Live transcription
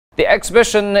The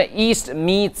exhibition East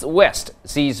Meets West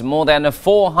sees more than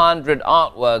 400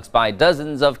 artworks by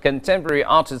dozens of contemporary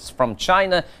artists from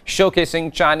China,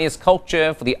 showcasing Chinese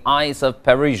culture for the eyes of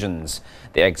Parisians.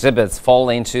 The exhibits fall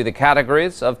into the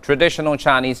categories of traditional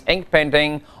Chinese ink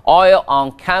painting, oil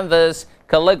on canvas,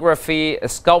 calligraphy,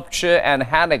 sculpture, and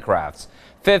handicrafts.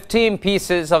 15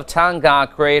 pieces of Tangka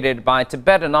created by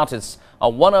Tibetan artists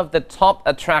are one of the top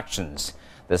attractions.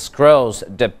 The scrolls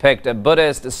depict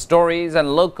Buddhist stories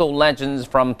and local legends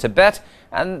from Tibet,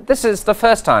 and this is the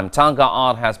first time Tangka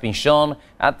art has been shown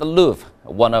at the Louvre,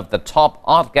 one of the top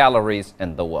art galleries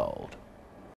in the world.